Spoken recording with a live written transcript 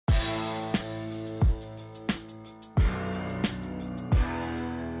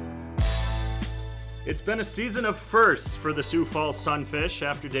It's been a season of firsts for the Sioux Falls Sunfish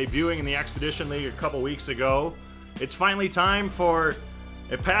after debuting in the Expedition League a couple weeks ago. It's finally time for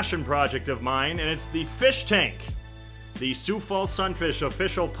a passion project of mine, and it's the Fish Tank, the Sioux Falls Sunfish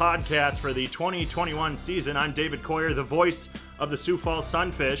official podcast for the 2021 season. I'm David Coyer, the voice of the Sioux Falls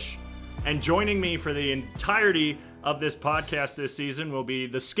Sunfish, and joining me for the entirety of this podcast this season will be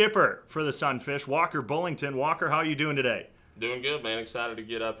the skipper for the Sunfish, Walker Bullington. Walker, how are you doing today? Doing good, man. Excited to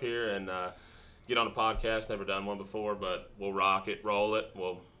get up here and get on a podcast. Never done one before, but we'll rock it, roll it.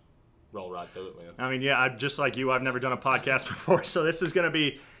 We'll roll right through it, man. I mean, yeah, I'm just like you. I've never done a podcast before, so this is going to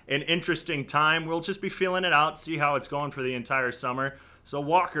be an interesting time. We'll just be feeling it out, see how it's going for the entire summer. So,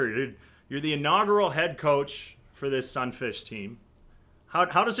 Walker, you're the inaugural head coach for this Sunfish team. How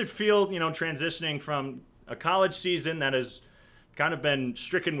does it feel, transitioning from a college season that has kind of been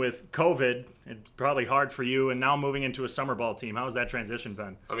stricken with COVID? It's probably hard for you, and now moving into a summer ball team. How has that transition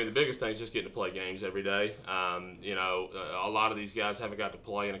been? I mean, the biggest thing is just getting to play games every day. A lot of these guys haven't got to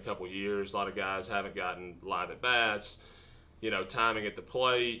play in a couple years. A lot of guys haven't gotten live at bats. Timing at the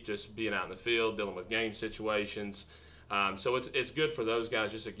plate, just being out in the field, dealing with game situations. So it's good for those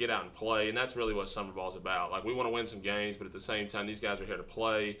guys just to get out and play, and that's really what summer ball is about. Like, we want to win some games, but at the same time, these guys are here to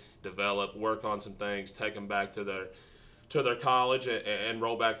play, develop, work on some things, take them back to their college and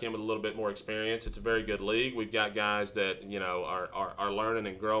roll back in with a little bit more experience. It's a very good league. We've got guys that are learning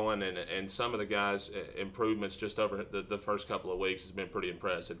and growing, and some of the guys' improvements just over the first couple of weeks has been pretty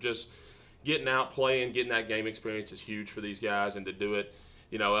impressive. Just getting out, playing, getting that game experience is huge for these guys, and to do it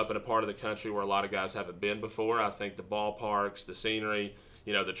up in a part of the country where a lot of guys haven't been before. I think the ballparks, the scenery,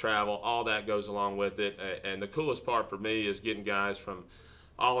 the travel, all that goes along with it. And the coolest part for me is getting guys from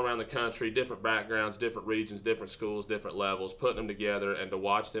all around the country, different backgrounds, different regions, different schools, different levels, putting them together and to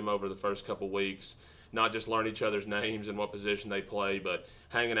watch them over the first couple weeks, not just learn each other's names and what position they play, but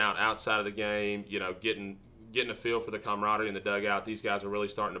hanging out outside of the game, getting a feel for the camaraderie in the dugout. These guys are really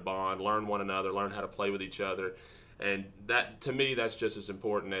starting to bond, learn one another, learn how to play with each other. And that, to me, that's just as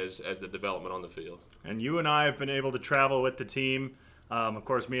important as the development on the field. And you and I have been able to travel with the team. Of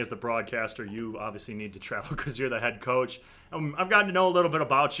course, me as the broadcaster, you obviously need to travel because you're the head coach. I've gotten to know a little bit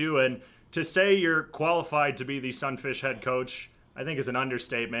about you, and to say you're qualified to be the Sunfish head coach, I think is an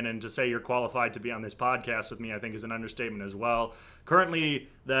understatement, and to say you're qualified to be on this podcast with me, I think is an understatement as well. Currently,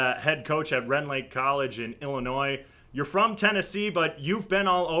 the head coach at Ren Lake College in Illinois. You're from Tennessee, but you've been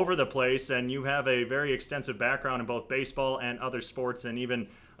all over the place, and you have a very extensive background in both baseball and other sports, and even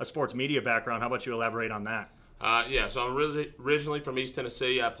a sports media background. How about you elaborate on that? So I'm originally from East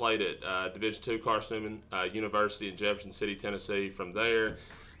Tennessee. I played at Division II Carson Newman University in Jefferson City, Tennessee. From there,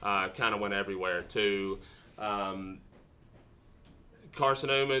 kind of went everywhere to Carson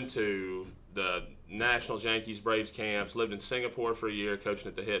Newman, to the Nationals, Yankees, Braves camps. Lived in Singapore for a year, coaching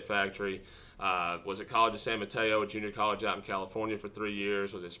at the Hit Factory. Was at College of San Mateo, a junior college out in California for 3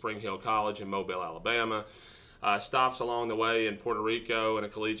 years. Was at Spring Hill College in Mobile, Alabama. Stops along the way in Puerto Rico in a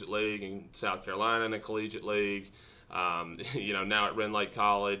collegiate league, in South Carolina in a collegiate league. Now at Ren Lake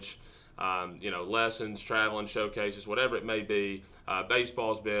College. Lessons, traveling, showcases, whatever it may be.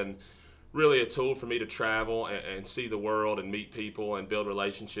 Baseball's been really a tool for me to travel and see the world and meet people and build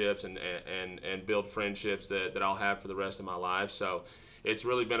relationships and build friendships that I'll have for the rest of my life. So it's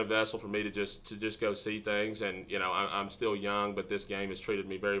really been a vessel for me to just go see things. And I'm still young, but this game has treated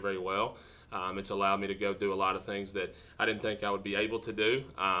me very, very well. It's allowed me to go do a lot of things that I didn't think I would be able to do,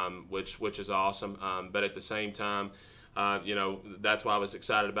 which is awesome. But at the same time, that's why I was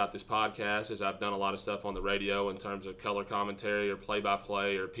excited about this podcast, is I've done a lot of stuff on the radio in terms of color commentary or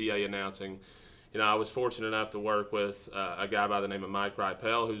play-by-play or PA announcing. I was fortunate enough to work with a guy by the name of Mike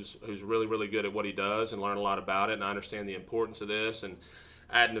Ripel, who's really, really good at what he does and learn a lot about it, and I understand the importance of this and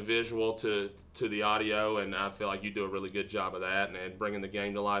adding the visual to the audio, and I feel like you do a really good job of that and bringing the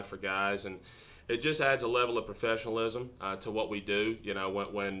game to life for guys. And it just adds a level of professionalism to what we do,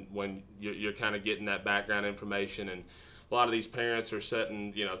 when you're kind of getting that background information. And a lot of these parents are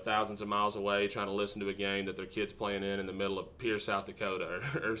sitting, thousands of miles away trying to listen to a game that their kid's playing in the middle of Pierre, South Dakota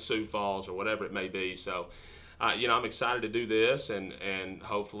or Sioux Falls or whatever it may be. So, I'm excited to do this, and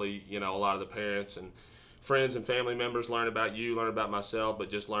hopefully, a lot of the parents and friends and family members learn about you, learn about myself,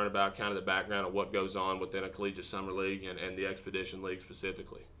 but just learn about kind of the background of what goes on within a collegiate summer league and the Expedition League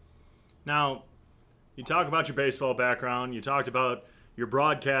specifically. Now, you talk about your baseball background, you talked about your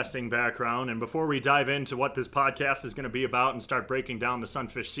broadcasting background, and before we dive into what this podcast is going to be about and start breaking down the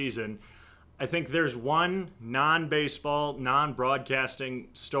Sunfish season, I think there's one non-baseball, non-broadcasting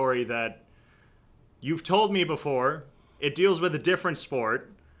story that you've told me before. It deals with a different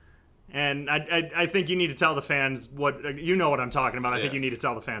sport, And I think you need to tell the fans you know what I'm talking about. I think you need to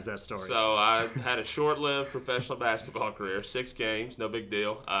tell the fans that story. So I had a short-lived professional basketball career, 6 games, no big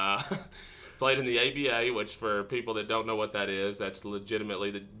deal. Played in the ABA, which for people that don't know what that is, that's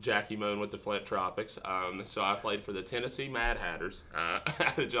legitimately the Jackie Moon with the Flint Tropics. So I played for the Tennessee Mad Hatters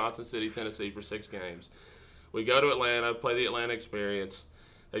out of Johnson City, Tennessee for 6 games. We go to Atlanta, play the Atlanta Experience.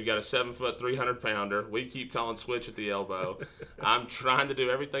 They've got a 7-foot, 300-pounder. We keep calling switch at the elbow. I'm trying to do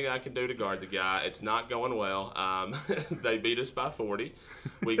everything I can do to guard the guy. It's not going well. They beat us by 40.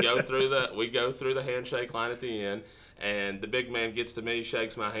 We go through the handshake line at the end, and the big man gets to me,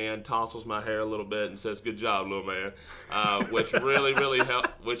 shakes my hand, tousles my hair a little bit, and says, "Good job, little man," which really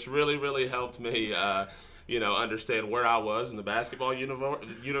helped me. Understand where I was in the basketball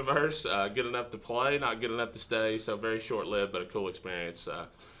universe. Good enough to play, not good enough to stay. So very short-lived, but a cool experience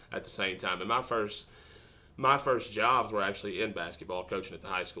at the same time. And my first jobs were actually in basketball, coaching at the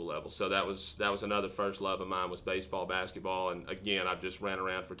high school level. So that was another first love of mine, was baseball, basketball. And again, I've just ran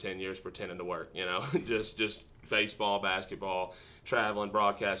around for 10 years pretending to work. Just baseball, basketball, traveling,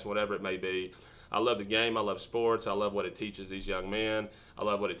 broadcasting, whatever it may be. I love the game. I love sports. I love what it teaches these young men. I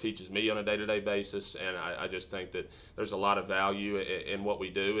love what it teaches me on a day-to-day basis. And I just think that there's a lot of value in what we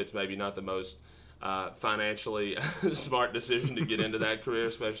do. It's maybe not the most financially smart decision to get into that career,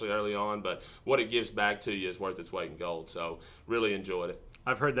 especially early on. But what it gives back to you is worth its weight in gold. So really enjoyed it.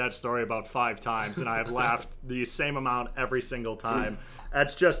 I've heard that story about 5 times, and I've laughed the same amount every single time.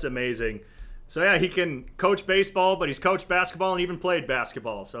 That's just amazing. So, yeah, he can coach baseball, but he's coached basketball and even played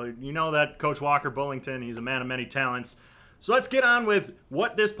basketball. So, you know that Coach Walker Bullington, he's a man of many talents. So let's get on with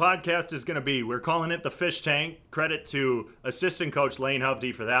what this podcast is going to be. We're calling it the Fish Tank. Credit to assistant coach Lane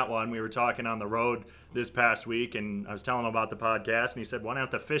Hovde for that one. We were talking on the road this past week, and I was telling him about the podcast, and he said, "Why not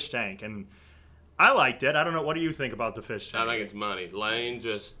the Fish Tank?" And I liked it. I don't know. What do you think about the Fish Tank? I think it's money. Lane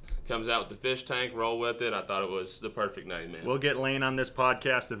just comes out with the Fish Tank, roll with it. I thought it was the perfect name, man. We'll get Lane on this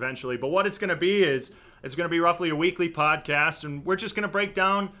podcast eventually. But what it's going to be is it's going to be roughly a weekly podcast, and we're just going to break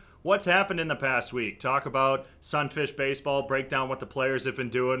down what's happened in the past week. Talk about Sunfish baseball, break down what the players have been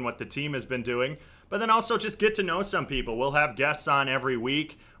doing, what the team has been doing, but then also just get to know some people. We'll have guests on every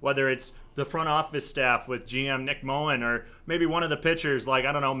week, whether it's the front office staff with GM Nick Moen, or maybe one of the pitchers like,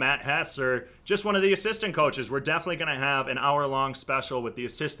 I don't know, Matt Hess, or just one of the assistant coaches. We're definitely going to have an hour-long special with the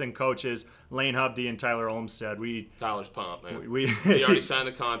assistant coaches, Lane Hovde and Tyler Olmstead. Tyler's pumped, man. He already signed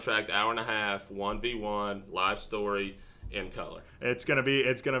the contract, hour and a half, 1v1, live story, in color. It's gonna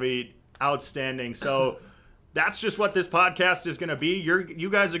be outstanding. So that's just what this podcast is gonna be. You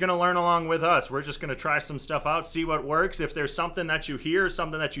guys are gonna learn along with us. We're just gonna try some stuff out, see what works. If there's something that you hear,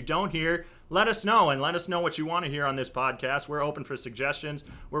 something that you don't hear, let us know, and let us know what you want to hear on this podcast. We're open for suggestions.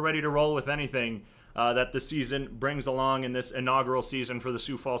 We're ready to roll with anything that the season brings along in this inaugural season for the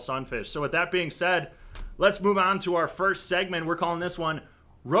Sioux Falls Sunfish. So with that being said, let's move on to our first segment. We're calling this one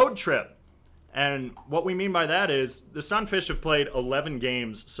Road Trip. And what we mean by that is the Sunfish have played 11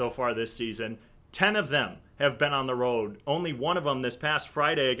 games so far this season. 10 of them have been on the road. Only one of them this past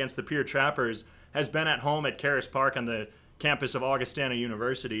Friday against the Pierre Trappers has been at home at Caris Park on the campus of Augustana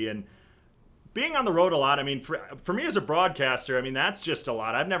University. And being on the road a lot, I mean, for me as a broadcaster, I mean, that's just a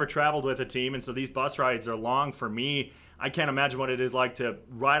lot. I've never traveled with a team, and so these bus rides are long for me. I can't imagine what it is like to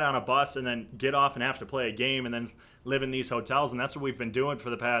ride on a bus and then get off and have to play a game and then live in these hotels. And that's what we've been doing for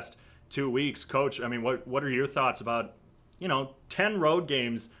the past 2 weeks. Coach, I mean, what are your thoughts about, 10 road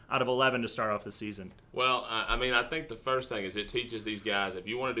games out of 11 to start off the season? Well, I mean, I think the first thing is it teaches these guys, if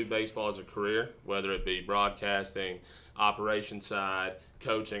you want to do baseball as a career, whether it be broadcasting, operation side,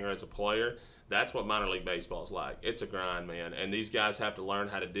 coaching, or as a player, that's what minor league baseball is like. It's a grind, man. And these guys have to learn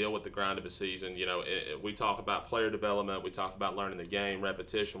how to deal with the grind of a season. We talk about player development. We talk about learning the game,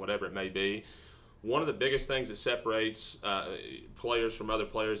 repetition, whatever it may be. One of the biggest things that separates players from other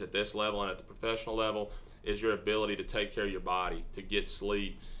players at this level and at the professional level is your ability to take care of your body, to get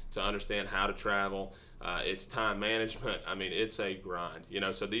sleep, to understand how to travel. It's time management. I mean, it's a grind.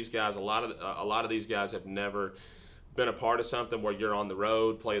 So these guys, a lot of these guys have never been a part of something where you're on the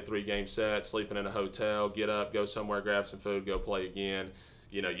road, play a 3-game set, sleeping in a hotel, get up, go somewhere, grab some food, go play again.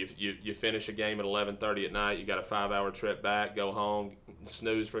 You finish a game at 11:30 at night. You got a 5-hour trip back. Go home,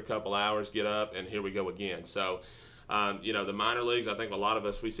 snooze for a couple hours, get up, and here we go again. So, the minor leagues. I think a lot of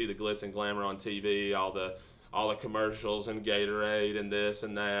us, we see the glitz and glamour on TV, all the commercials and Gatorade and this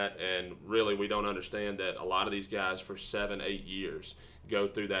and that, and really we don't understand that a lot of these guys for 7-8 years go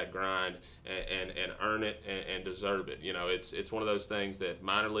through that grind and earn it and deserve it. It's one of those things that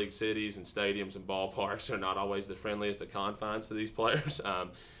minor league cities and stadiums and ballparks are not always the friendliest of confines to these players.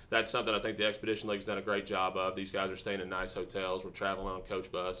 that's something I think the Expedition League's done a great job of. These guys are staying in nice hotels. We're traveling on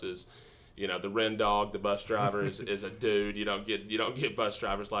coach buses. You know, the Ren Dog, the bus driver, is a dude. You don't get bus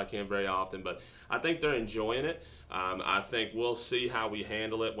drivers like him very often, but I think they're enjoying it. I think we'll see how we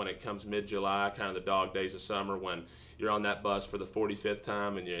handle it when it comes mid-July, kind of the dog days of summer, when you're on that bus for the 45th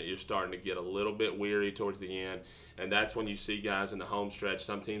time and you're starting to get a little bit weary towards the end. And that's when you see guys in the home stretch.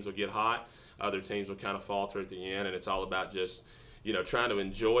 Some teams will get hot, other teams will kind of falter at the end, and it's all about just, you know, trying to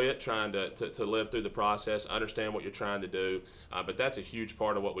enjoy it, trying to live through the process, understand what you're trying to do. But that's a huge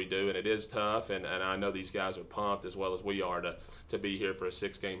part of what we do, and it is tough. And I know these guys are pumped as well as we are to be here for a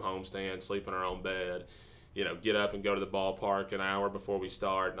 6-game homestand, sleep in our own bed, you know, get up and go to the ballpark an hour before we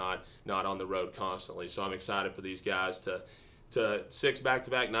start, not on the road constantly. So I'm excited for these guys to 6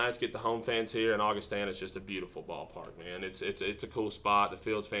 back-to-back nights, get the home fans here. And Augustana is just a beautiful ballpark, man. It's a cool spot. The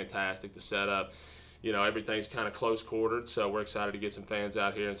field's fantastic. The setup. You know, everything's kind of close-quartered, so we're excited to get some fans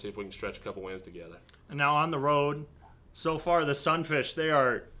out here and see if we can stretch a couple wins together. And now on the road, so far the Sunfish, they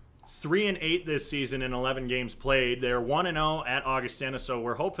are 3-8 this season in 11 games played. They're 1-0 at Augustana, so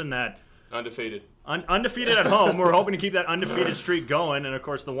we're hoping that undefeated at home. We're hoping to keep that undefeated streak going. And of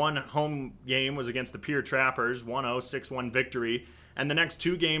course, the one home game was against the Pierre Trappers, 1-0, 6-1 victory. And the next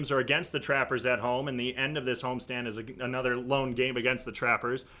 2 games are against the Trappers at home, and the end of this homestand is another lone game against the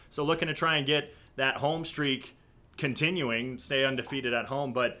Trappers. So looking to try and get that home streak continuing, stay undefeated at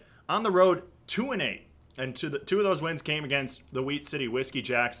home. But on the road, 2-8. And 2 of those wins came against the Wheat City Whiskey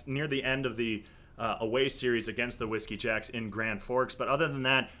Jacks near the end of the away series against the Whiskey Jacks in Grand Forks. But other than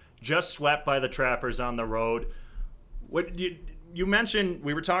that, just swept by the Trappers on the road. What you mentioned,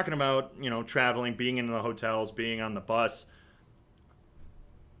 we were talking about, you know, traveling, being in the hotels, being on the bus.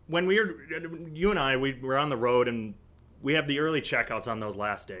 When you and I were on the road, and we have the early checkouts on those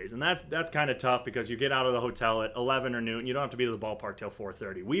last days, and that's kind of tough because you get out of the hotel at 11 or noon. You don't have to be to the ballpark till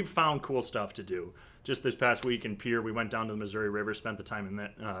 4:30. We've found cool stuff to do. Just this past week in Pierre, we went down to the Missouri River, spent the time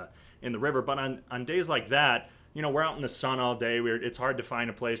in the river. But on days like that, you know, we're out in the sun all day. It's hard to find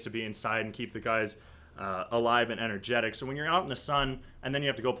a place to be inside and keep the guys alive and energetic. So when you're out in the sun and then you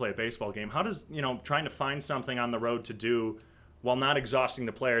have to go play a baseball game, how does, you know, trying to find something on the road to do while not exhausting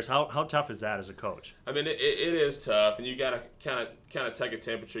the players, how tough is that as a coach? I mean, it is tough, and you got to kind of take a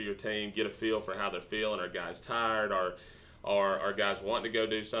temperature of your team, get a feel for how they're feeling. Are guys tired? Are guys wanting to go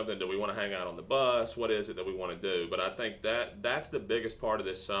do something? Do we want to hang out on the bus? What is it that we want to do? But I think that's the biggest part of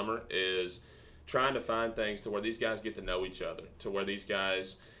this summer is trying to find things to where these guys get to know each other, to where these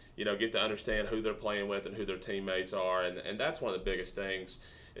guys, you know, get to understand who they're playing with and who their teammates are. And that's one of the biggest things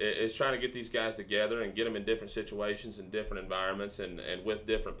is trying to get these guys together and get them in different situations and different environments and with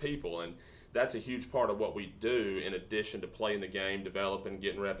different people. And that's a huge part of what we do in addition to playing the game, developing,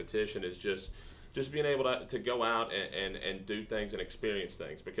 getting repetition, is just being able to go out and do things and experience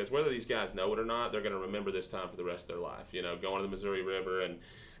things. Because whether these guys know it or not, they're going to remember this time for the rest of their life. You know, going to the Missouri River and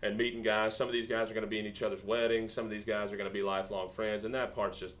meeting guys. Some of these guys are going to be in each other's weddings. Some of these guys are going to be lifelong friends, and that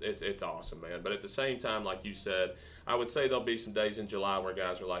part's just it's awesome, man. But at the same time, like you said, I would say there'll be some days in July where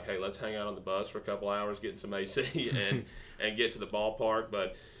guys are like, hey, let's hang out on the bus for a couple hours, get in some AC, and get to the ballpark.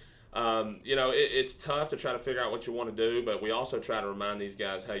 But you know, it's tough to try to figure out what you want to do, but we also try to remind these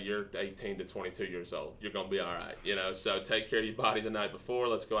guys, hey, you're 18 to 22 years old. You're going to be all right, you know, so take care of your body the night before.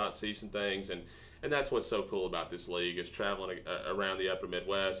 Let's go out and see some things. And that's what's so cool about this league is traveling around the upper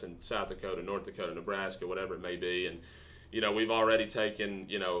Midwest and South Dakota, North Dakota, Nebraska, whatever it may be. And, you know, we've already taken,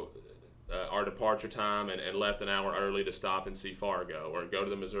 you know, our departure time and left an hour early to stop and see Fargo or go to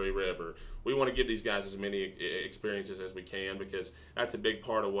the Missouri River. We want to give these guys as many experiences as we can because that's a big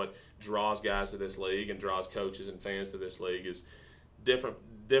part of what draws guys to this league and draws coaches and fans to this league is different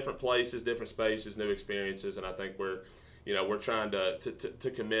places, different spaces, new experiences. And I think we're trying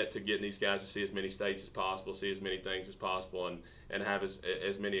to commit to getting these guys to see as many states as possible, see as many things as possible, and have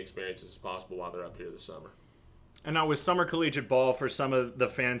as many experiences as possible while they're up here this summer. And now with summer collegiate ball, for some of the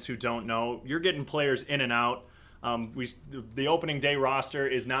fans who don't know, you're getting players in and out. The opening day roster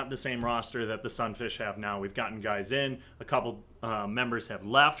is not the same roster that the Sunfish have now. We've gotten guys in, a couple members have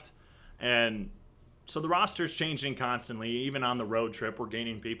left, and so the roster's changing constantly. Even on the road trip, we're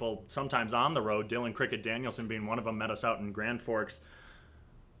gaining people sometimes on the road. Dylan Cricket Danielson being one of them met us out in Grand Forks.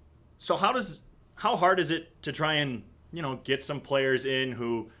 So how hard is it to try and, you know, get some players in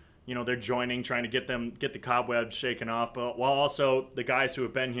who, you know, they're joining, trying to get the cobwebs shaken off, but while also the guys who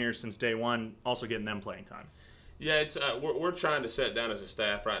have been here since day one also getting them playing time? Yeah, it's we're trying to sit down as a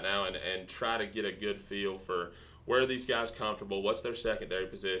staff right now and try to get a good feel for where are these guys comfortable, what's their secondary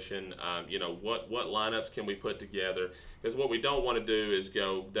position, you know, what lineups can we put together? Because what we don't want to do is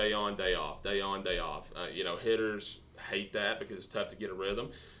go day on, day off, day on, day off. You know, hitters hate that because it's tough to get a rhythm.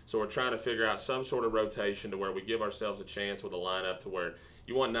 So we're trying to figure out some sort of rotation to where we give ourselves a chance with a lineup to where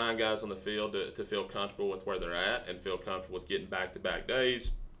you want 9 guys on the field to feel comfortable with where they're at and feel comfortable with getting back-to-back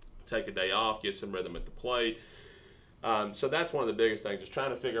days, take a day off, get some rhythm at the plate. So that's one of the biggest things, is trying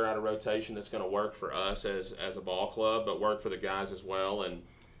to figure out a rotation that's going to work for us as a ball club, but work for the guys as well. And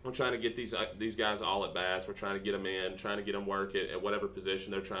we're trying to get these guys all at bats. We're trying to get them in, trying to get them work at whatever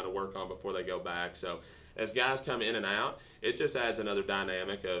position they're trying to work on before they go back. So as guys come in and out, it just adds another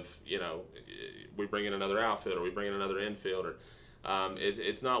dynamic of, we bring in another outfielder, we bring in another infielder.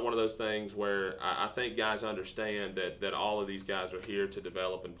 It's not one of those things where I think guys understand that all of these guys are here to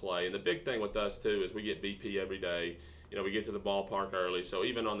develop and play. And the big thing with us, too, is we get BP every day. We get to the ballpark early. So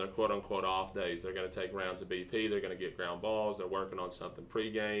even on their quote-unquote off days, they're going to take rounds of BP. They're going to get ground balls. They're working on something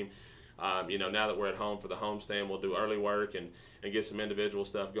pregame. Now that we're at home for the homestand, we'll do early work and get some individual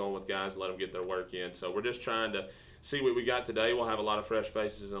stuff going with guys and let them get their work in. So we're just trying to see what we got today. We'll have a lot of fresh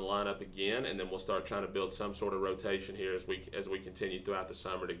faces in the lineup again, and then we'll start trying to build some sort of rotation here as we continue throughout the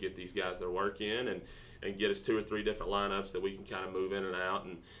summer to get these guys their work in and get us 2 or 3 different lineups that we can kind of move in and out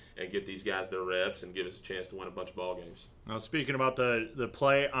and get these guys their reps and give us a chance to win a bunch of ball games. Now, speaking about the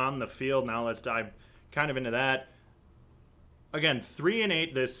play on the field, now let's dive kind of into that. Again,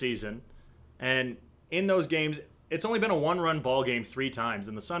 3-8 this season, and in those games, it's only been a 1-run ball game 3 times,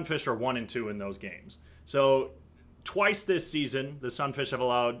 and the Sunfish are 1-2 in those games. So twice this season, the Sunfish have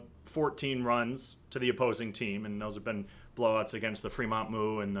allowed 14 runs to the opposing team, and those have been blowouts against the Fremont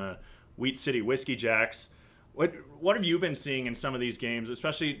Moo and the Wheat City Whiskey Jacks. What have you been seeing in some of these games,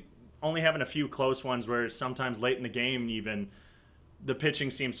 especially only having a few close ones where sometimes late in the game even the pitching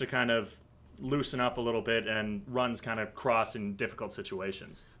seems to kind of loosen up a little bit and runs kind of cross in difficult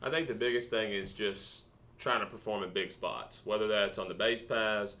situations? I think the biggest thing is just trying to perform in big spots, whether that's on the base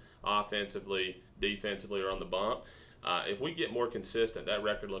paths, offensively, defensively, or on the bump. If we get more consistent, that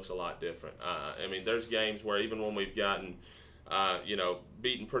record looks a lot different. There's games where even when we've gotten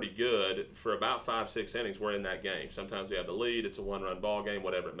beaten pretty good, for about 5-6 innings, we're in that game. Sometimes we have the lead, it's a 1-run ball game,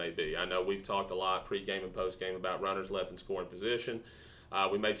 whatever it may be. I know we've talked a lot pregame and postgame about runners left in scoring position.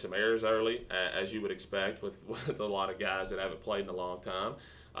 We made some errors early, as you would expect with a lot of guys that haven't played in a long time.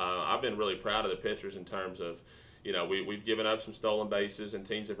 I've been really proud of the pitchers in terms of, we've given up some stolen bases and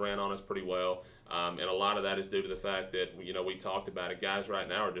teams have ran on us pretty well. And a lot of that is due to the fact that, we talked about it. Guys right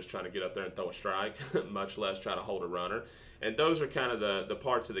now are just trying to get up there and throw a strike, much less try to hold a runner. And those are kind of the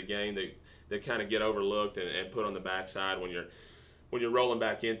parts of the game that kind of get overlooked and put on the backside when you're rolling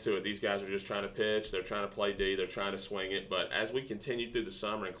back into it. These guys are just trying to pitch. They're trying to play D. They're trying to swing it. But as we continue through the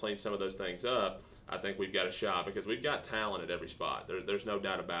summer and clean some of those things up, I think we've got a shot because we've got talent at every spot. There's no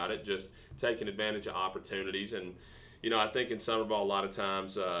doubt about it. Just taking advantage of opportunities. And, I think in summer ball a lot of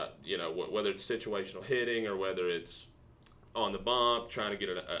times, whether it's situational hitting or whether it's on the bump, trying to get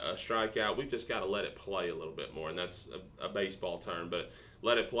a strikeout, we've just got to let it play a little bit more. And that's a baseball term. But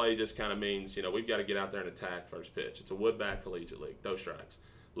let it play just kind of means, we've got to get out there and attack first pitch. It's a Woodback Collegiate League. Those strikes.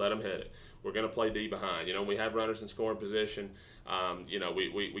 Let them hit it. We're going to play D behind. We have runners in scoring position.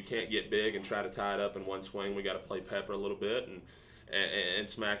 We can't get big and try to tie it up in one swing. We got to play pepper a little bit and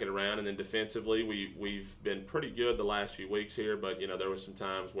smack it around. And then defensively, we've been pretty good the last few weeks here. But, there was some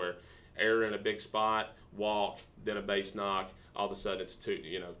times where error in a big spot, walk, then a base knock. All of a sudden, it's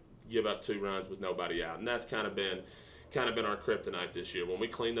give up 2 runs with nobody out. And that's kind of been our kryptonite this year. When we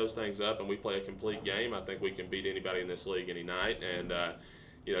clean those things up and we play a complete game, I think we can beat anybody in this league any night. And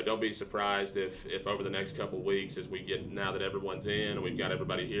don't be surprised if over the next couple of weeks, now that everyone's in and we've got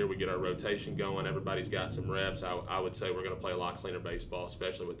everybody here, we get our rotation going, everybody's got some reps, I would say we're going to play a lot cleaner baseball,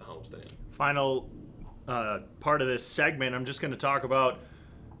 especially with the homestand. Final part of this segment, I'm just going to talk about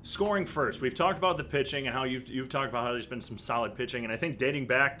scoring first. We've talked about the pitching and how you've talked about how there's been some solid pitching, and I think dating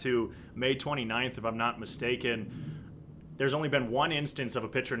back to May 29th, if I'm not mistaken, there's only been one instance of a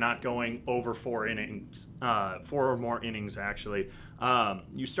pitcher not going over 4 innings, 4 or more innings, actually.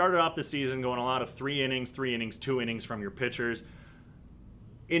 You started off the season going a lot of 3 innings, 2 innings from your pitchers.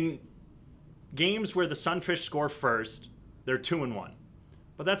 In games where the Sunfish score first, they're 2-1.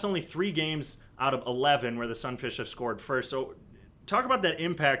 But that's only 3 games out of 11 where the Sunfish have scored first. So talk about that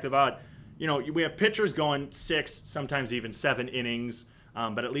impact about, we have pitchers going 6, sometimes even 7 innings,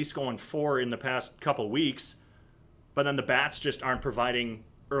 but at least going 4 in the past couple weeks. But then the bats just aren't providing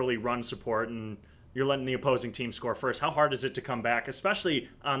early run support, and you're letting the opposing team score first. How hard is it to come back, especially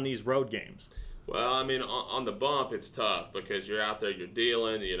on these road games? Well, on the bump, it's tough because you're out there, you're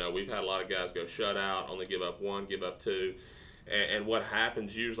dealing. We've had a lot of guys go shutout, only give up 1, give up 2. And what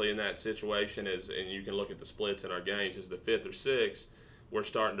happens usually in that situation is, and you can look at the splits in our games, is the 5th or 6th, we're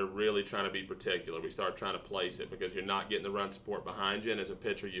starting to really try to be particular. We start trying to place it because you're not getting the run support behind you. And as a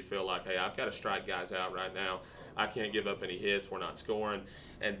pitcher, you feel like, hey, I've got to strike guys out right now. I can't give up any hits. We're not scoring.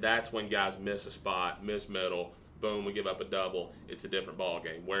 And that's when guys miss a spot, miss middle, boom, we give up a double. It's a different ball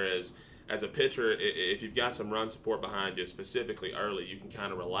game. Whereas as a pitcher, if you've got some run support behind you, specifically early, you can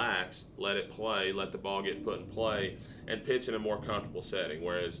kind of relax, let it play, let the ball get put in play, and pitch in a more comfortable setting.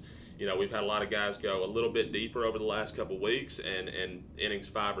 Whereas, we've had a lot of guys go a little bit deeper over the last couple of weeks, and innings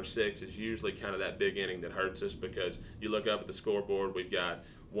 5 or 6 is usually kind of that big inning that hurts us because you look up at the scoreboard, we've got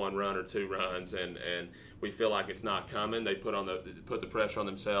 1 run or 2 runs, and we feel like it's not coming. They put the pressure on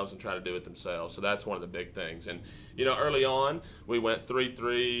themselves and try to do it themselves. So that's one of the big things. And early on, we went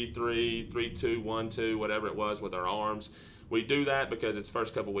 3-3, 3-2, 1-2, whatever it was with our arms. We do that because it's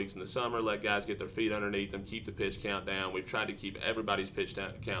first couple weeks in the summer, let guys get their feet underneath them, keep the pitch count down. We've tried to keep everybody's pitch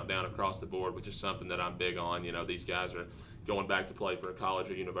count down across the board, which is something that I'm big on. These guys are going back to play for a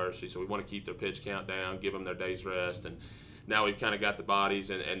college or university, so we want to keep their pitch count down, give them their day's rest. And now we've kind of got the bodies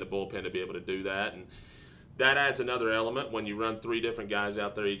and the bullpen to be able to do that. And that adds another element. When you run 3 different guys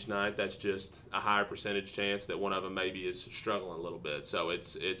out there each night, that's just a higher percentage chance that one of them maybe is struggling a little bit. So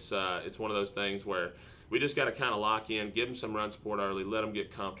it's one of those things where we just got to kind of lock in, give them some run support early, let them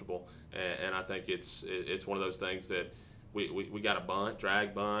get comfortable, and I think it's one of those things that we got to bunt,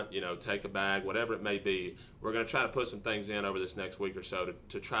 drag bunt, take a bag, whatever it may be. We're going to try to put some things in over this next week or so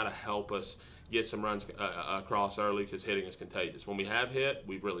to try to help us get some runs across early because hitting is contagious. When we have hit,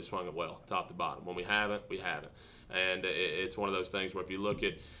 we've really swung it well, top to bottom. When we haven't, we haven't. And it's one of those things where if you look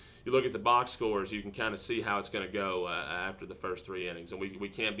at the box scores, you can kind of see how it's going to go after the first 3 innings. And we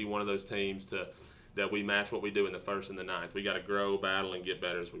can't be one of those teams that we match what we do in the first and the ninth. We got to grow, battle, and get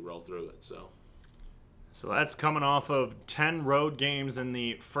better as we roll through it. So that's coming off of 10 road games in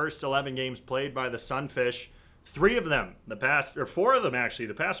the first 11 games played by the Sunfish. 4 of them, the past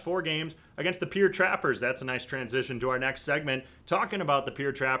 4 games against the Pierre Trappers. That's a nice transition to our next segment, talking about the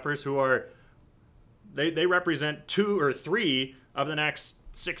Pierre Trappers, who are they represent 2 or 3 of the next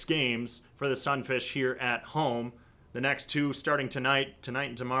 6 games for the Sunfish here at home. The next 2 starting tonight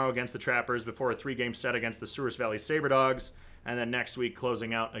and tomorrow against the Trappers before a 3-game set against the Sioux Valley Saberdogs, and then next week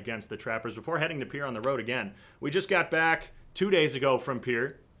closing out against the Trappers before heading to Pierre on the road again. We just got back 2 days ago from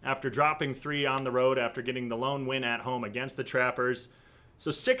Pierre after dropping 3 on the road after getting the lone win at home against the Trappers.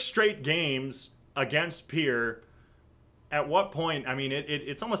 So 6 straight games against Pierre. At what point,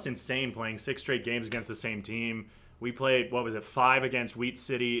 it's almost insane playing 6 straight games against the same team. We played, 5 against Wheat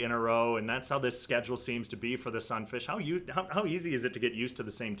City in a row, and that's how this schedule seems to be for the Sunfish. How easy is it to get used to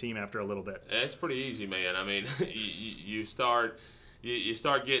the same team after a little bit? It's pretty easy, man. You start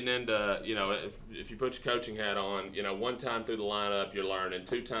getting into, if you put your coaching hat on, 1 time through the lineup, you're learning.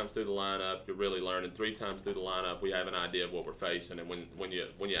 2 times through the lineup, you're really learning. 3 times through the lineup, we have an idea of what we're facing. And when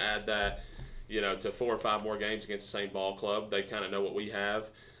you add that, to 4 or 5 more games against the same ball club, they kind of know what we have.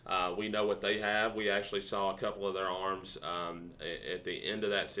 We know what they have. We actually saw a couple of their arms at the end of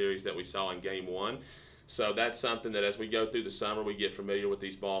that series that we saw in Game 1. So that's something that as we go through the summer, we get familiar with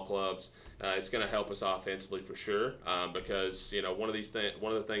these ball clubs. It's going to help us offensively for sure because, one of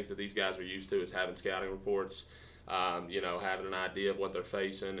the things that these guys are used to is having scouting reports, having an idea of what they're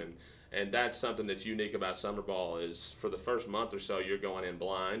facing. And that's something that's unique about summer ball is for the first month or so, you're going in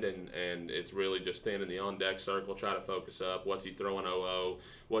blind, and it's really just standing in the on-deck circle, try to focus up. What's he throwing 0-0?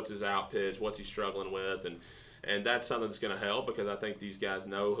 What's his out pitch? What's he struggling with? And that's something that's going to help because I think these guys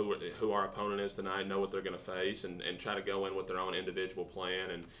know who our opponent is tonight, know what they're going to face, and try to go in with their own individual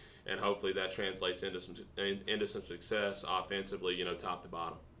plan, and hopefully that translates into some success offensively, top to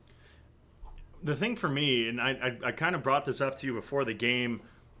bottom. The thing for me, and I kind of brought this up to you before the game,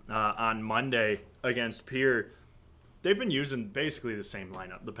 on Monday against Pierre, they've been using basically the same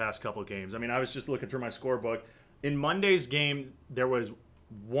lineup the past couple of games. I was just looking through my scorebook. In Monday's game, there was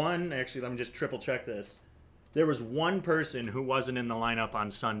one, actually, let me just triple check this. There was one person who wasn't in the lineup on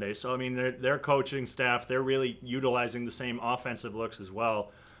Sunday. So, their coaching staff, they're really utilizing the same offensive looks as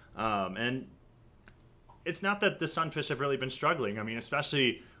well. And it's not that the Sunfish have really been struggling.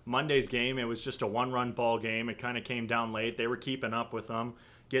 Especially Monday's game, it was just a 1-run ball game. It kind of came down late. They were keeping up with them,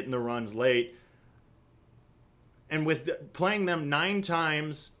 getting the runs late. And with playing them 9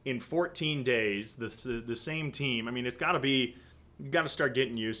 times in 14 days, the same team, it's got to be, you got to start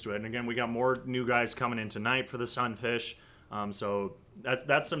getting used to it. And again, we got more new guys coming in tonight for the Sunfish. So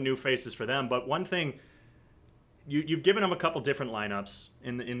that's some new faces for them. But one thing, you've given them a couple different lineups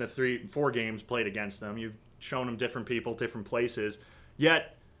in the 3-4 games played against them. You've shown them different people, different places.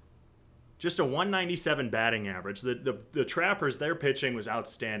 Yet just a 197 batting average. The Trappers, their pitching was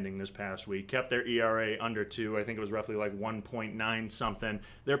outstanding this past week. Kept their ERA under 2. I think it was roughly like 1.9 something.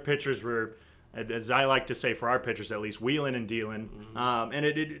 Their pitchers were, as I like to say for our pitchers at least, wheeling and dealing.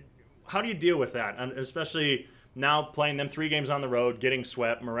 And how do you deal with that? And especially now playing them 3 games on the road, getting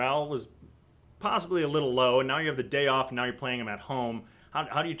swept. Morale was possibly a little low, and now you have the day off, and now you're playing them at home.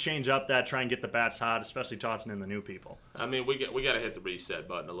 How do you change up that, try and get the bats hot, especially tossing in the new people? I mean, we got to hit the reset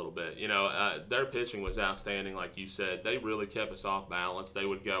button a little bit. Their pitching was outstanding, like you said. They really kept us off balance. They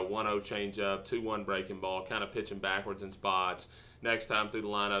would go 1-0 change up, 2-1 breaking ball, kind of pitching backwards in spots. Next time through the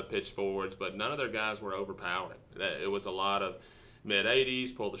lineup, pitch forwards, but none of their guys were overpowering. It was a lot of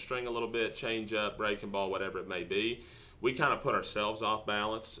mid-80s, pull the string a little bit, change up, breaking ball, whatever it may be. We kind of put ourselves off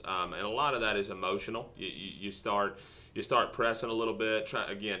balance, and a lot of that is emotional. You start pressing a little bit,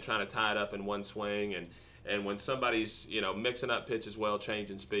 trying to tie it up in one swing, and when somebody's mixing up pitches well,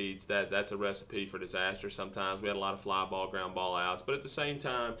 changing speeds, that's a recipe for disaster. Sometimes we had a lot of fly ball, ground ball outs, but at the same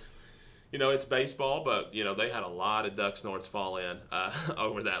time, it's baseball. But they had a lot of duck snorts fall in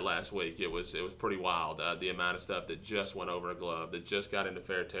over that last week. It was pretty wild, the amount of stuff that just went over a glove, that just got into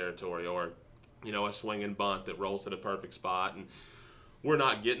fair territory, or a swinging bunt that rolls to the perfect spot. And we're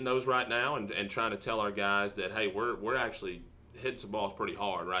not getting those right now, and trying to tell our guys that, hey, we're actually hitting some balls pretty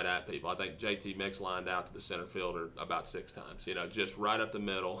hard right at people. I think JT Mix lined out to the center fielder about 6 times, just right up the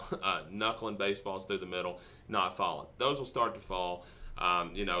middle, knuckling baseballs through the middle, not falling. Those will start to fall.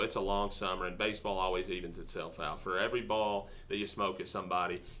 It's a long summer, and baseball always evens itself out. For every ball that you smoke at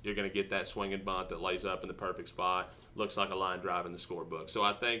somebody, you're going to get that swinging bunt that lays up in the perfect spot, looks like a line drive in the scorebook. So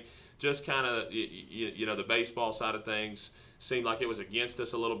I think just kind of, the baseball side of things seemed like it was against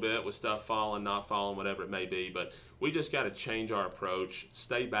us a little bit with stuff falling, not falling, whatever it may be. But we just got to change our approach,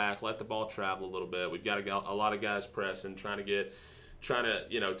 stay back, let the ball travel a little bit. We've got a lot of guys pressing, trying to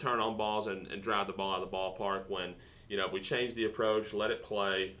turn on balls and drive the ball out of the ballpark. When if we change the approach, let it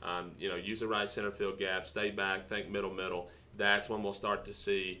play, use the right center field gap, stay back, think middle, that's when we'll start to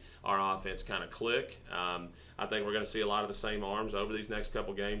see our offense kind of click. I think we're going to see a lot of the same arms over these next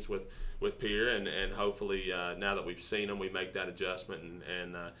couple games with Pierre, and hopefully now that we've seen them, we make that adjustment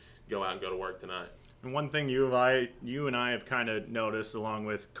and go out and go to work tonight. And one thing you and I have kind of noticed, along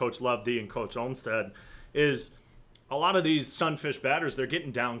with Coach Loveday and Coach Olmstead, is a lot of these Sunfish batters, they're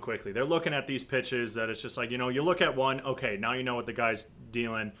getting down quickly. They're looking at these pitches that it's just like, you look at one, okay, now you know what the guy's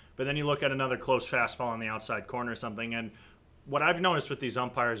dealing, but then you look at another close fastball on the outside corner or something. And what I've noticed with these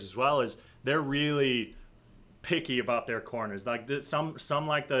umpires as well is they're really picky about their corners. Like some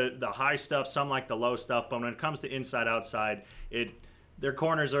like the high stuff, some like the low stuff, but when it comes to inside outside, their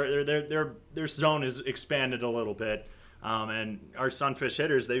corners are their zone is expanded a little bit. And our Sunfish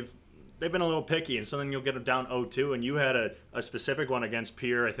hitters, they've been a little picky, and so then you'll get them down 0-2, and you had a specific one against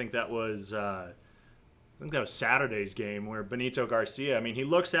Pierre. I think that was Saturday's game where Benito Garcia, he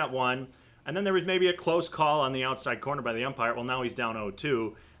looks at one, and then there was maybe a close call on the outside corner by the umpire. Well, now he's down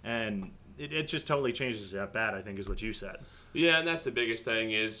 0-2, and it just totally changes that bat, I think, is what you said. Yeah, and that's the biggest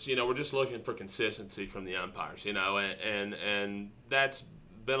thing is, we're just looking for consistency from the umpires, and that's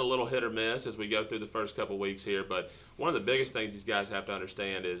been a little hit or miss as we go through the first couple weeks here. But one of the biggest things these guys have to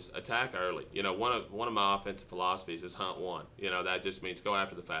understand is attack early. One of my offensive philosophies is hunt one. That just means go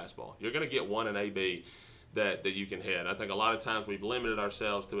after the fastball. You're going to get one in AB that you can hit. I think a lot of times we've limited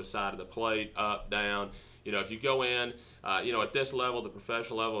ourselves to a side of the plate, up, down. If you go in, at this level, the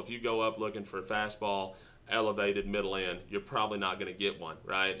professional level, if you go up looking for a fastball, elevated middle end, you're probably not going to get one,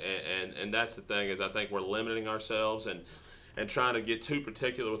 right? And that's the thing is I think we're limiting ourselves and trying to get too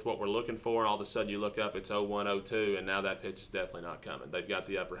particular with what we're looking for. All of a sudden you look up, it's 0-1, 0-2, and now that pitch is definitely not coming. They've got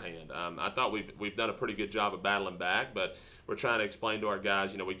the upper hand. I thought we've done a pretty good job of battling back, but we're trying to explain to our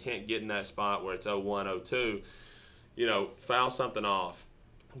guys, we can't get in that spot where it's 0-1, 0-2. Foul something off.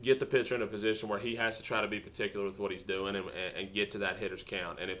 Get the pitcher in a position where he has to try to be particular with what he's doing and get to that hitter's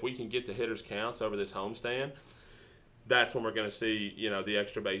count. And if we can get to hitter's counts over this homestand, that's when we're going to see, the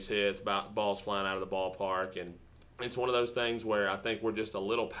extra base hits, balls flying out of the ballpark. And it's one of those things where I think we're just a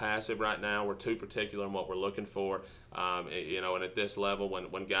little passive right now. We're too particular in what we're looking for. And at this level,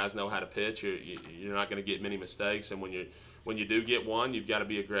 when guys know how to pitch, you're not going to get many mistakes. And when you do get one, you've got to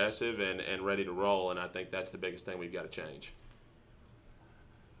be aggressive and ready to roll. And I think that's the biggest thing we've got to change.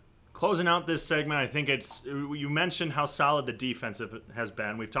 Closing out this segment, I think you mentioned how solid the defense has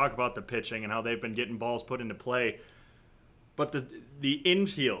been. We've talked about the pitching and how they've been getting balls put into play. But the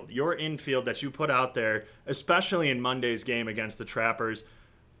infield, your infield that you put out there, especially in Monday's game against the Trappers,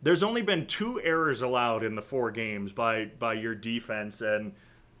 there's only been 2 errors allowed in the 4 games by your defense. And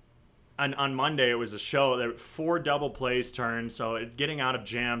on Monday, it was a show. There were 4 double plays turned, so getting out of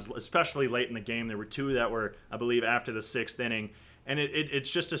jams, especially late in the game. There were 2 that were, I believe, after the 6th inning. And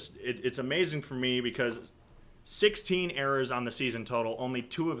it's amazing for me because 16 errors on the season total, only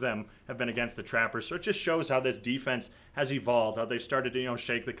 2 of them have been against the Trappers. So it just shows how this defense has evolved, how they started to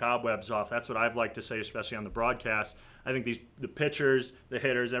shake the cobwebs off. That's what I've liked to say, especially on the broadcast. I think the pitchers, the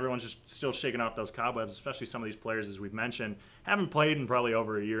hitters, everyone's just still shaking off those cobwebs, especially some of these players, as we've mentioned, haven't played in probably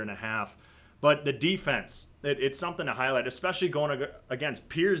over a year and a half. But the defense, it's something to highlight, especially going against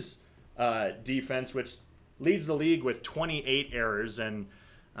Pierre's defense, which leads the league with 28 errors. And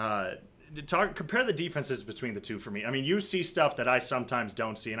compare the defenses between the two for me. I mean, you see stuff that I sometimes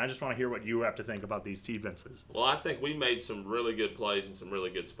don't see, and I just want to hear what you have to think about these defenses. Well, I think we made some really good plays in some really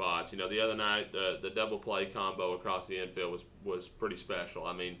good spots. The other night, the double play combo across the infield was pretty special.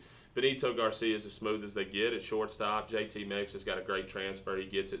 I mean, Benito Garcia is as smooth as they get at shortstop. JT Mix has got a great transfer. He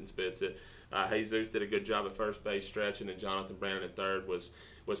gets it and spits it. Jesus did a good job at first base stretching, and Jonathan Brandon at third was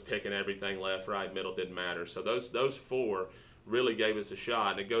picking everything left, right, middle, didn't matter. So those 4 really gave us a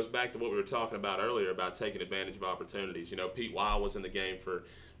shot. And it goes back to what we were talking about earlier about taking advantage of opportunities. Pete Weil was in the game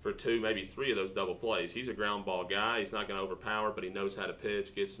for 2, maybe 3 of those double plays. He's a ground ball guy. He's not going to overpower, but he knows how to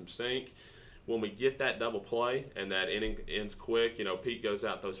pitch, get some sink. When we get that double play and that inning ends quick, Pete goes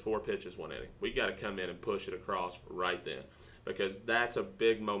out those 4 pitches one inning. We got to come in and push it across right then, because that's a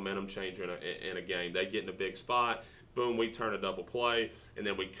big momentum changer in a game. They get in a big spot, boom, we turn a double play, and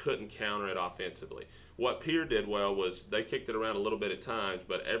then we couldn't counter it offensively. What Pierre did well was they kicked it around a little bit at times,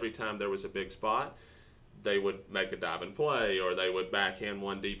 but every time there was a big spot, they would make a diving play, or they would backhand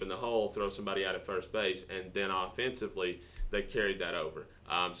one deep in the hole, throw somebody out at first base, and then offensively they carried that over.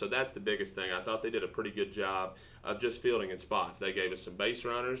 So that's the biggest thing. I thought they did a pretty good job of just fielding in spots. They gave us some base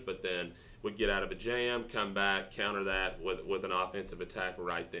runners, but then would get out of a jam, come back, counter that with an offensive attack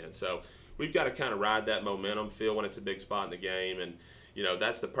right then. So we've got to kind of ride that momentum, feel when it's a big spot in the game, and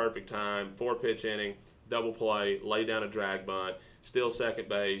that's the perfect time. 4-pitch inning, double play, lay down a drag bunt, steal second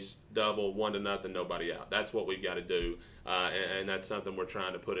base, double, 1-0, nobody out. That's what we've got to do, and that's something we're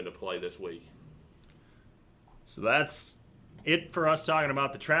trying to put into play this week. So that's it for us talking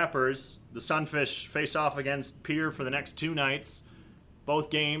about the Trappers. The Sunfish face off against Pierre for the next 2 nights. Both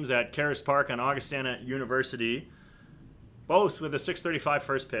games at Caras Park on Augustana University. Both with a 6:35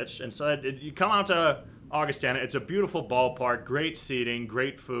 first pitch. And so you come out to Augustana. It's a beautiful ballpark, great seating,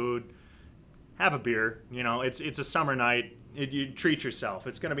 great food. Have a beer. It's a summer night. You treat yourself.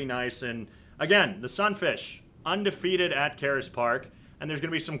 It's going to be nice. And again, the Sunfish, undefeated at Caras Park. And there's going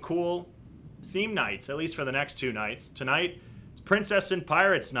to be some cool theme nights, at least for the next 2 nights. Tonight, it's Princess and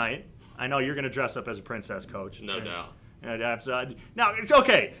Pirates night. I know you're going to dress up as a princess, Coach. No doubt. Now,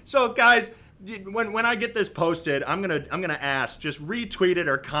 okay. So, guys, when I get this posted, I'm gonna ask, just retweet it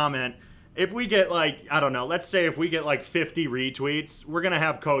or comment. If we get let's say if we get 50 retweets, we're gonna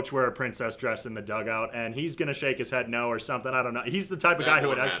have Coach wear a princess dress in the dugout, and he's gonna shake his head no or something. I don't know. He's the type of guy who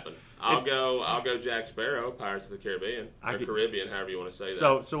would happen. I'll go Jack Sparrow, Pirates of the Caribbean, Caribbean, however you want to say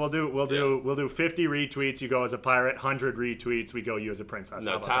that. So we'll do 50 retweets. You go as a pirate. 100 retweets. We go you as a princess.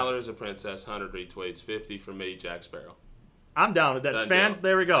 No, Tyler is a princess. 100 retweets. 50 for me, Jack Sparrow. I'm down with that. Fans,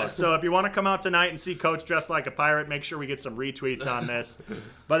 there we go. So if you want to come out tonight and see Coach dressed like a pirate, make sure we get some retweets on this.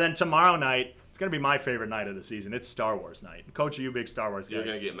 But then tomorrow night, it's going to be my favorite night of the season. It's Star Wars night. Coach, are you a big Star Wars guy? You're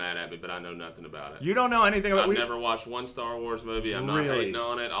going to get mad at me, but I know nothing about it. You don't know anything about it? I've never watched one Star Wars movie. I'm not hating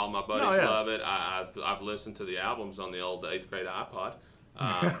on it. All my buddies love it. I've listened to the albums on the old 8th grade iPod.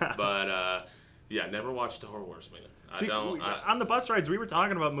 Never watched Star Wars, man. On the bus rides, we were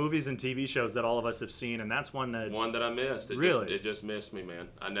talking about movies and TV shows that all of us have seen, and that's one that I missed. It just missed me, man.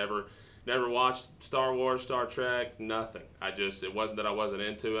 I never watched Star Wars, Star Trek, nothing. It wasn't that I wasn't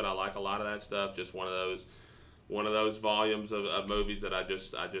into it. I like a lot of that stuff. Just one of those volumes of movies that I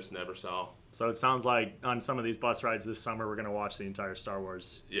just never saw. So it sounds like on some of these bus rides this summer, we're going to watch the entire Star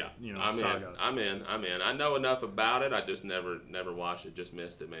Wars. Saga. I'm in. I know enough about it. I just never watched it. Just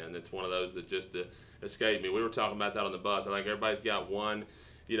missed it, man. It's one of those that just escaped me. We were talking about that on the bus. I think everybody's got one,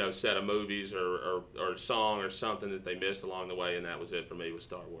 set of movies or song or something that they missed along the way, and that was it for me with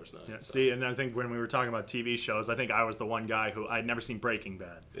Star Wars night. Yeah. So. See, and I think when we were talking about TV shows, I think I was the one guy who I'd never seen Breaking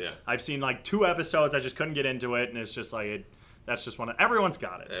Bad. Yeah. I've seen 2 episodes. I just couldn't get into it, and it's just that's just one of everyone's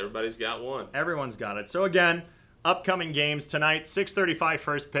got it. Everybody's got one. Everyone's got it. So again, upcoming games tonight, 6:35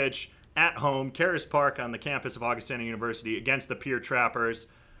 first pitch at home, Caras Park on the campus of Augustana University against the Pierre Trappers.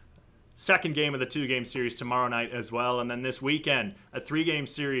 Second game of the 2-game series tomorrow night as well. And then this weekend, a 3-game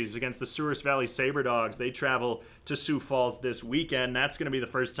series against the Souris Valley Sabre Dogs. They travel to Sioux Falls this weekend. That's going to be the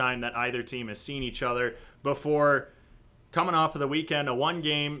first time that either team has seen each other before coming off of the weekend, a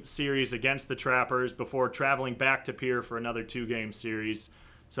 1-game series against the Trappers before traveling back to Pierre for another 2-game series.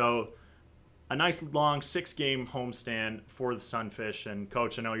 So a nice long 6-game homestand for the Sunfish. And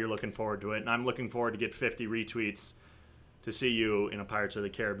Coach, I know you're looking forward to it, and I'm looking forward to get 50 retweets to see you in a Pirates of the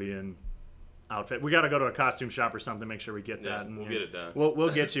Caribbean outfit. We got to go to a costume shop or something, make sure we get that. We'll get it done. We'll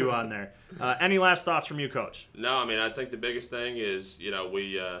get you on there. Any last thoughts from you, Coach? No, I mean, I think the biggest thing is,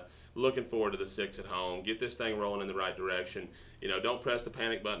 we looking forward to the 6 at home. Get this thing rolling in the right direction. Don't press the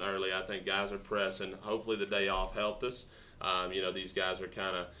panic button early. I think guys are pressing. Hopefully the day off helped us. These guys are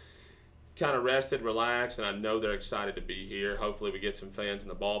kind of rested, relaxed, and I know they're excited to be here. Hopefully we get some fans in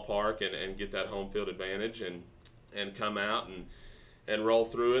the ballpark and get that home field advantage and come out and roll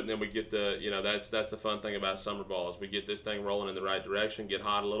through it. And then we get that's the fun thing about summer ball is we get this thing rolling in the right direction, get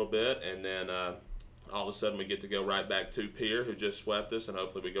hot a little bit, and then all of a sudden we get to go right back to Pierre, who just swept us, and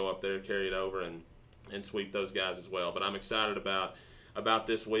hopefully we go up there, carry it over, and sweep those guys as well. But I'm excited about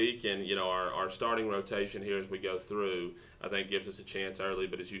this week, and our starting rotation here as we go through, I think gives us a chance early.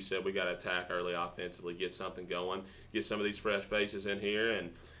 But as you said, we got to attack early offensively, get something going, get some of these fresh faces in here,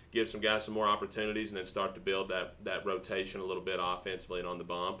 and give some guys some more opportunities, and then start to build that rotation a little bit offensively and on the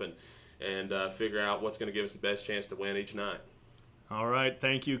bump, and figure out what's going to give us the best chance to win each night. All right,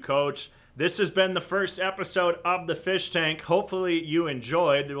 thank you, Coach. This has been the first episode of The Fish Tank. Hopefully you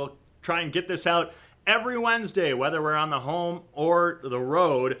enjoyed. We'll try and get this out every Wednesday, whether we're on the home or the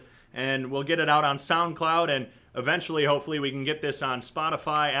road, and we'll get it out on SoundCloud, and eventually, hopefully, we can get this on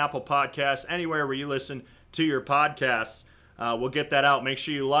Spotify, Apple Podcasts, anywhere where you listen to your podcasts. We'll get that out. Make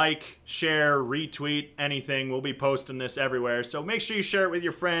sure you like, share, retweet, anything. We'll be posting this everywhere. So make sure you share it with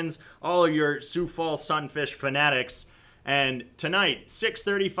your friends, all of your Sioux Falls Sunfish fanatics. And tonight,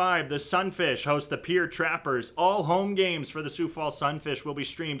 6:35, the Sunfish host the Pierre Trappers. All home games for the Sioux Falls Sunfish will be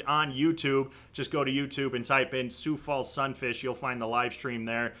streamed on YouTube. Just go to YouTube and type in Sioux Falls Sunfish. You'll find the live stream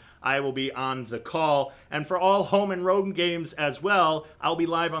there. I will be on the call. And for all home and road games as well, I'll be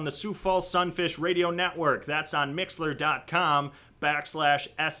live on the Sioux Falls Sunfish Radio Network. That's on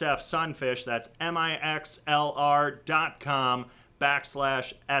Mixlr.com/SF Sunfish. That's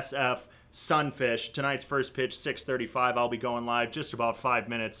MIXLR.com/SF Sunfish. Tonight's first pitch, 6:35. I'll be going live just about 5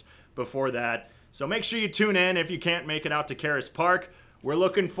 minutes before that. So make sure you tune in if you can't make it out to Caras Park. We're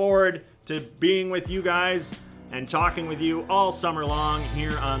looking forward to being with you guys and talking with you all summer long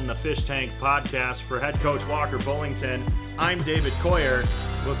here on the Fish Tank Podcast. For head coach Walker Bullington, I'm David Coyer.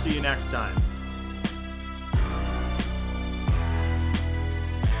 We'll see you next time.